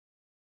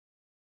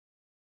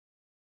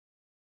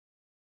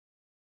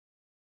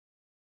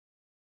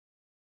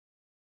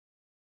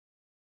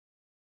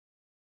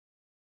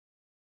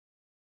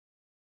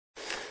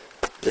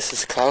This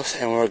is Klaus,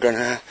 and we're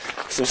gonna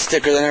put some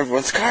stickers on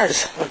everyone's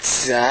cars. Let's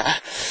see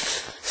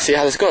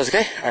how this goes,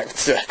 okay? Alright,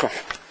 let's do it. Come on.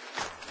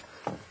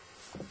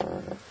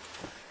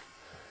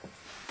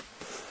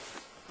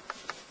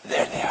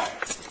 There they are.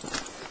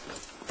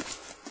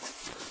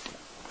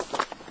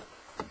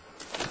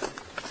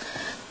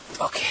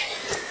 Okay.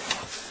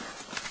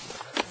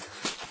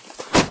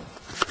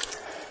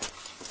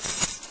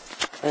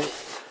 Ready?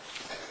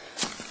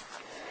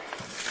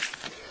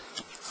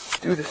 Let's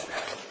do this now.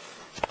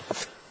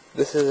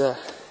 This is a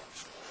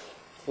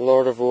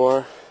Lord of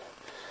War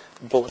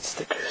bullet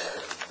stickers.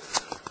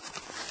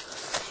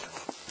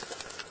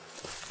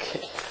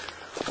 Okay.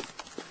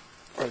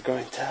 We're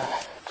going to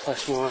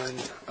plus one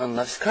on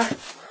left's car.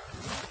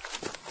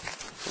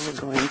 We're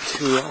going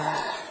to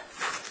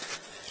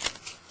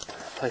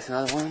place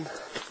another one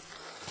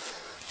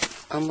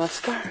on left's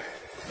car.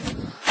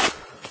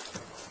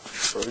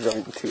 We're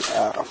going to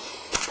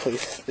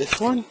place this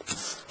one.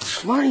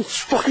 Come on, you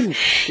fucking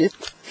shit.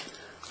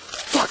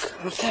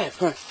 Fuck, okay,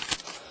 come on.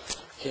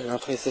 Okay, we're gonna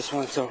place this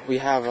one. So we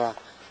have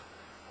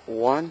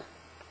 1,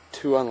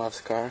 2 on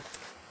left's car.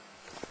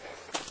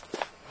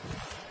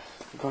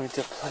 We're going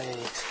to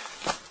place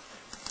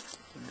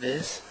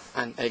this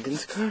on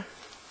Egan's car.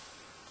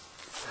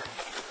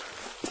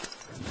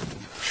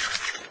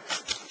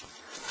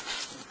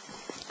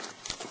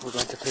 We're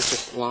going to place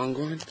this long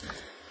one.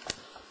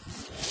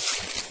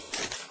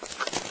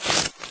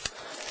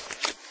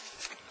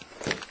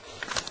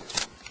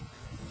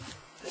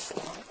 This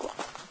long one.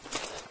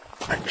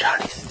 On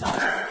Johnny's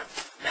daughter.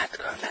 Matt's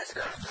car, Matt's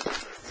car.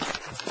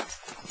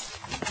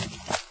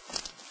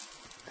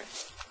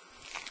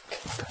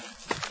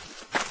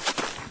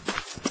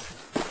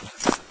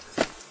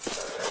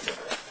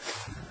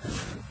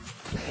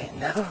 Okay,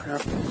 now we're going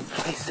to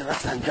place the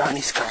rest on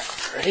Johnny's car.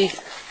 Ready?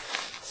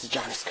 This is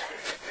Johnny's car.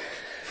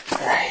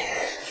 Alright.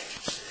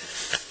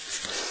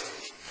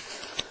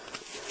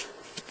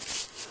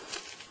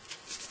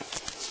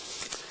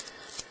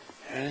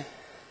 Ready?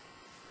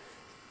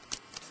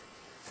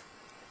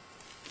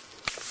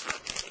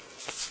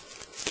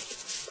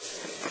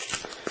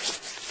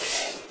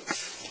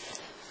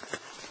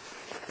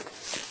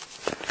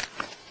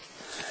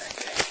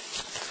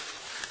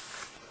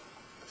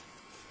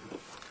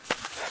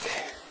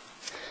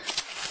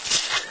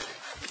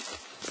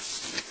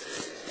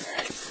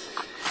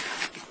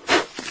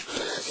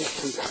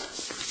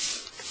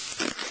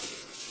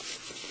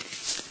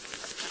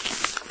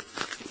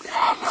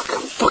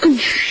 Fucking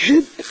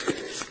shit!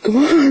 Come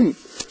on!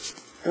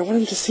 I want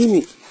him to see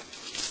me.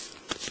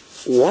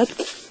 What?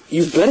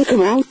 You better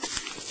come out!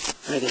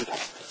 Alright, there you go.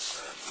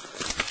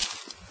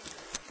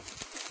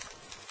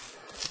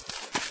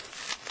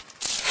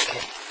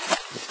 Okay.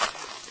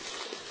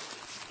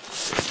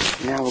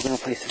 Now we're gonna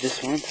place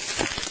this one.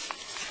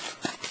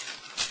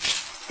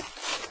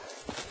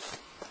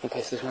 I'm gonna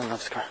place this one on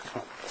left's car.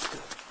 Come on.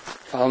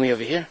 Follow me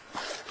over here.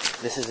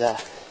 This is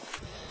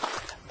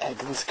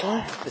Egan's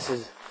car. This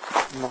is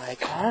my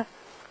car.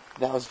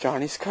 That was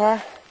Johnny's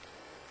car.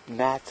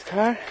 Matt's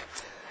car.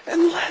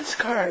 And Lev's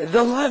car.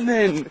 The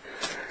lemon.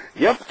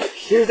 Yep.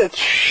 Here's that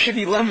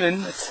shitty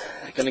lemon.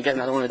 I'm gonna get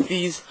another one of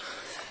these.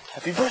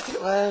 Happy birthday,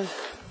 Lev.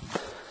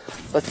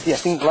 Let's see. I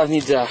think Lev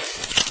needs a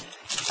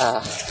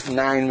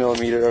 9mm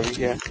over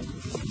here.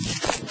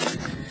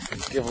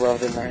 Give Lev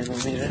the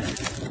 9mm.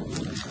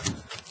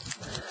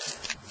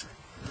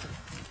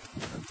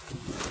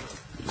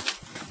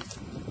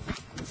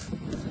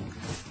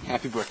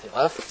 Happy birthday,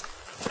 Lev.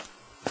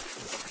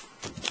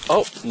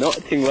 Oh, no, I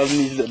think Lev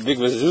needs a big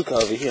bazooka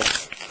over here.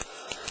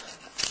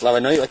 Lev, I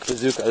know you like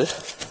bazookas,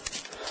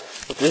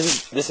 but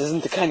this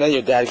isn't the kind that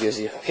your dad gives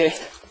you, okay?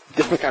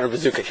 Different kind of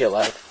bazooka here,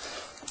 Lev.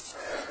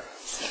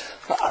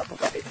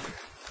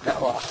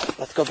 Now,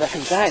 let's go back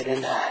inside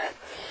and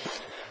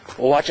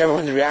we'll watch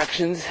everyone's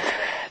reactions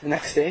the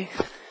next day.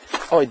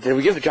 Oh, wait, did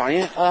we give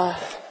Johnny that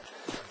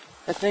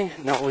thing?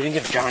 No, we didn't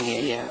give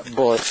Johnny a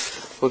bullet.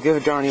 We'll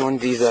give Johnny one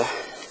of these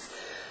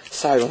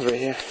side ones right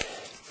here.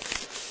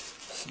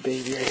 This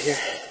baby right here.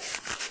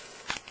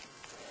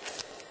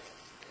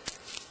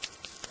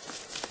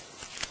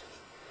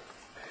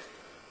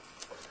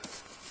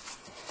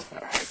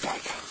 Alright,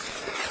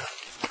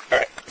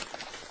 alright.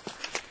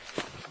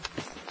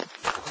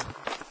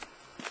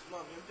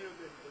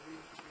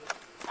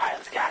 Alright,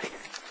 let's get out of here.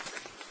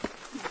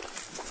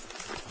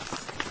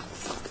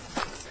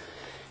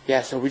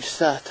 Yeah, so we just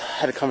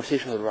had a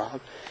conversation with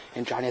Rob,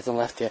 and Johnny hasn't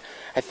left yet.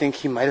 I think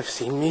he might have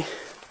seen me,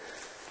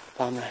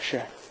 but I'm not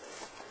sure.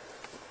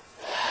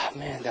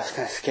 Man, that was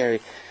kind of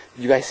scary.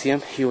 Did you guys see him?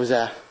 He was,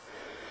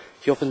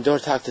 he opened the door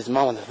to talk to his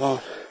mom on the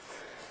phone.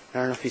 I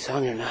don't know if he saw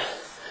me or not.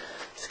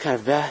 It's kind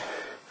of bad.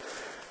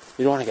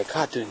 We don't want to get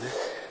caught doing this.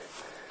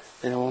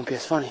 Then it won't be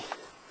as funny.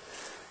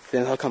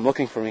 Then he'll come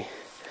looking for me.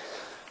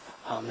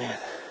 Oh, man.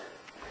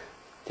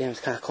 Damn, it's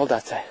kind of cold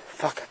outside.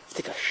 Fuck, I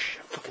think I'm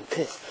fucking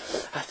pissed.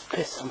 I have to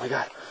piss, oh my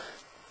god.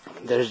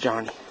 There's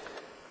Johnny.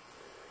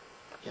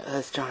 Yeah,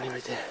 that's Johnny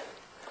right there.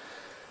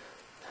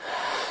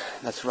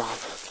 That's Rob.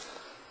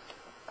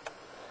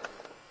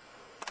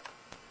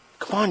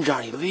 Come on,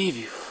 Johnny, leave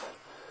you.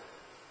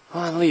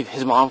 on leave.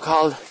 His mom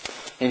called,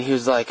 and he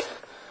was like,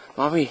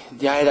 Mommy,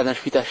 diarrhea na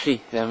shpita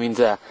shi. That means,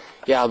 yeah,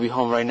 I'll be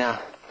home right now.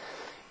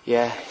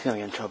 Yeah, he's gonna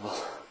get in trouble.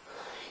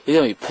 He's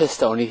gonna be pissed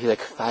though when he's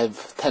like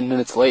 5-10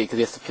 minutes late because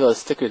he has to peel his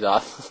stickers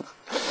off.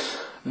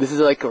 This is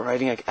like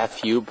writing like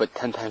FU, but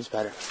 10 times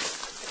better.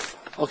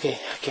 Okay,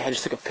 I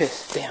just took a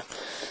piss. Damn.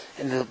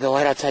 And the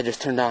light outside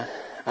just turned on.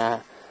 I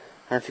don't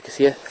know if you can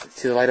see it.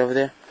 See the light over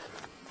there?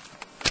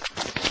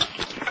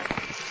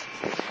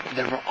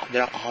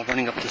 They're all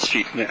running up the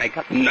street. Man, I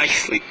got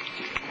nicely.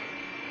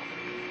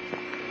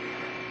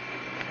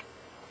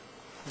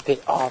 They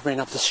all ran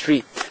up the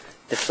street.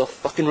 They're so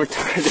fucking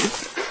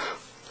retarded.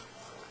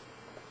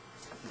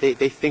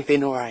 They think they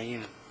know where I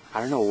am. I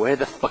don't know where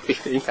the fuck they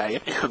think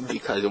I am,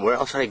 because where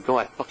else should I go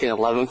at fucking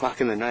 11 o'clock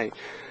in the night?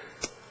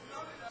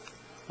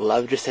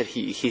 Lev just said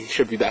he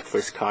should be back for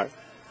his car.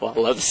 Well,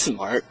 Lev's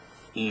smart.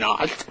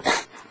 Not.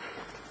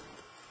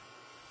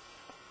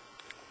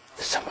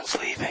 Someone's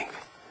leaving.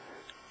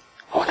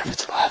 I wonder if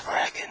it's Lev or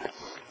Egan.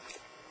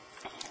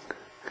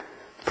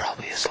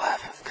 Probably is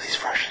Lev, because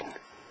he's Russian.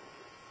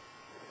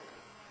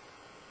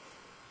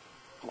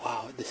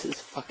 Wow, this is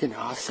fucking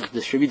awesome.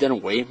 This should be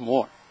done way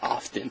more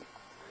often.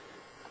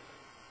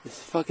 This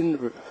is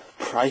fucking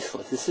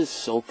priceless. This is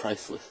so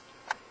priceless.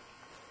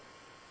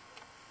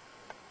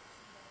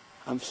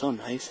 I'm so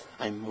nice.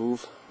 I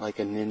move like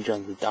a ninja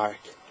in the dark.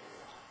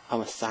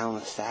 I'm a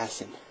silent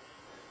assassin.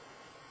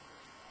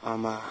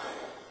 I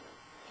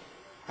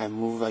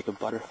move like a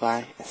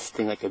butterfly and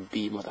sting like a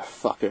bee,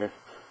 motherfucker.